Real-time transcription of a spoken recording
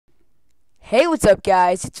Hey, what's up,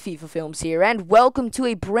 guys? It's FIFA Films here, and welcome to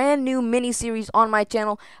a brand new mini-series on my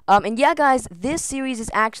channel. And yeah, guys, this series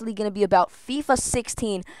is actually going to be about FIFA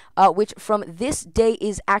 16, which from this day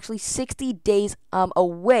is actually 60 days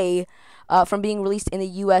away from being released in the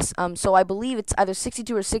U.S. So I believe it's either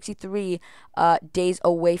 62 or 63 days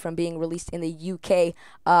away from being released in the U.K.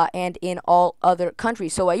 And in all other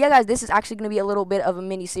countries. So yeah, guys, this is actually going to be a little bit of a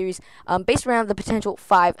mini-series based around the potential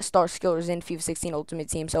 5-star skillers in FIFA 16 Ultimate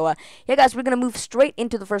Team. So yeah, guys, we're going to move straight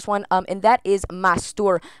into the first one, and that is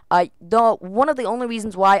Mastur. One of the only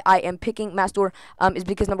reasons why I am picking Mastur is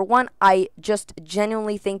because, number one, I just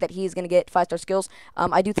genuinely think that he is going to get 5-star skills.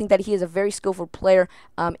 I do think that he is a very skillful player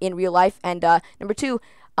in real life, and number two,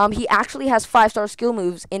 he actually has 5-star skill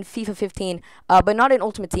moves in FIFA 15, but not in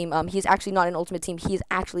Ultimate Team. He's actually not in Ultimate Team. He is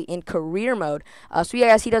actually in career mode. So yeah,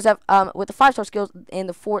 guys, he does have, with the 5-star skills in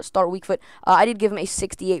the 4-star weak foot, I did give him a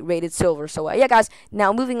 68 rated silver. So yeah, guys,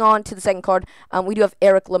 now moving on to the second card, we do have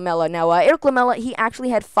Eric Lamela. Now, Eric Lamela, he actually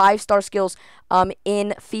had 5-star skills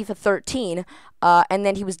in FIFA 13, and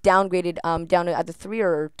then he was downgraded down to either 3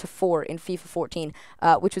 or to 4 in FIFA 14,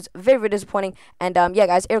 which was very, very disappointing. And yeah,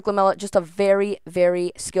 guys, Eric Lamela, just a very,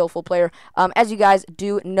 very skillful player. As you guys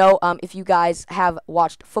do know, if you guys have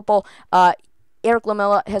watched football, Eric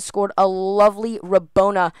Lamela has scored a lovely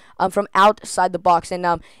Rabona from outside the box,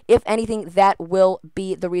 and if anything, that will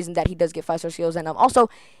be the reason that he does get 5-star skills. And also,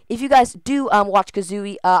 if you guys do watch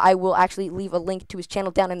Kazooie, I will actually leave a link to his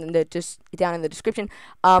channel down in the description.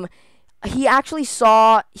 He had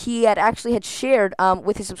shared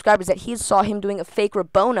with his subscribers that he saw him doing a fake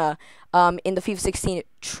Rabona in the FIFA 16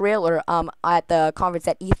 trailer at the conference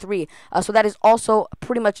at E3. So that is also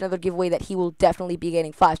pretty much another giveaway that he will definitely be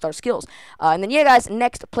getting 5-star skills. And then yeah, guys,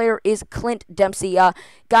 next player is Clint Dempsey.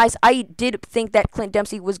 Guys, I did think that Clint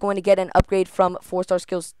Dempsey was going to get an upgrade from 4-star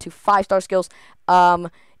skills to 5-star skills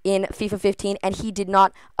in FIFA 15, and he did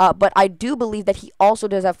not, but I do believe that he also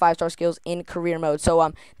does have 5-star skills in career mode,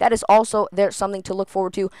 so that is also something to look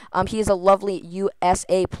forward to. He is a lovely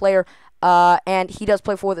USA player, and he does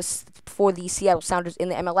play for the Seattle Sounders in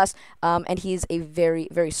the MLS, and he's a very,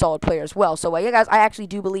 very solid player as well. So yeah, guys, I actually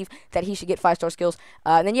do believe that he should get 5-star skills.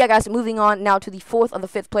 And then yeah, guys, moving on now to the 4th of the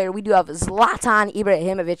 5th player, we do have Zlatan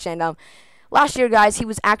Ibrahimovic, and last year, guys, he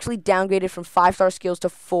was actually downgraded from 5-star skills to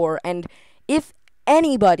 4, and if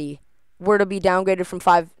anybody were to be downgraded from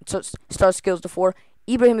 5-star skills to 4,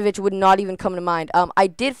 Ibrahimovic would not even come to mind. I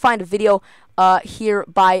did find a video here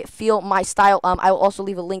by Feel My Style. I will also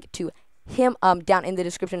leave a link to him down in the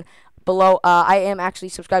description below. I am actually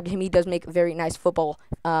subscribed to him. He does make very nice football.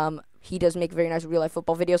 He does make very nice real life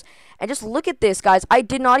football videos. And just look at this, guys. I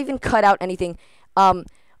did not even cut out anything. All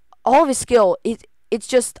of his skill, it's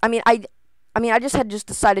just, I just had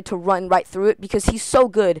decided to run right through it because he's so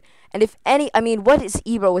good. And if any, what is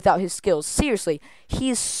Ibra without his skills? Seriously, he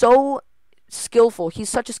is so skillful. He's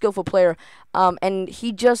such a skillful player, and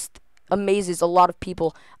he just amazes a lot of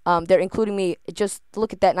people. They're including me. Just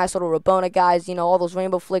look at that nice little Rabona, guys. You know, all those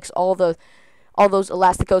rainbow flicks, all those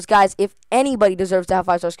Elasticos, guys. If anybody deserves to have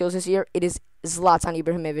 5-star skills this year, it is Zlatan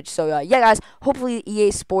Ibrahimovic. So yeah, guys, hopefully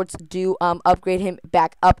EA Sports do upgrade him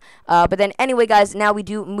back up. But then anyway, guys, now we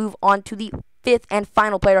do move on to the 5th and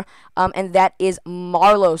final player, and that is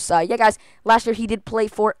Marlos. Yeah, guys, last year he did play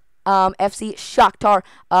for FC Shakhtar,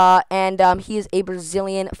 and he is a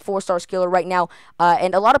Brazilian 4-star skiller right now,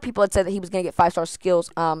 and a lot of people had said that he was going to get 5-star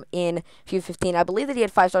skills in FIFA 15. I believe that he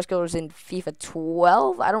had 5-star skillers in FIFA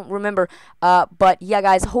 12. I don't remember, but yeah,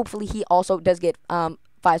 guys, hopefully he also does get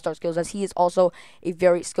 5-star skills, as he is also a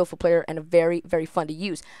very skillful player and a very, very fun to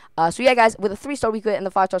use. So yeah, guys, with a 3-star weak foot and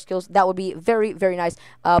the 5-star skills, that would be very, very nice.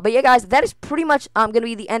 But yeah, guys, that is pretty much going to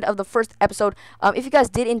be the end of the first episode. If you guys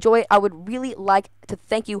did enjoy it, I would really like to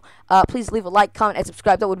thank you. Please leave a like, comment, and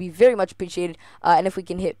subscribe. That would be very much appreciated. And if we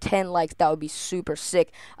can hit 10 likes, that would be super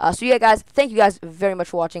sick. So yeah, guys, thank you guys very much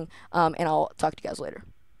for watching, and I'll talk to you guys later.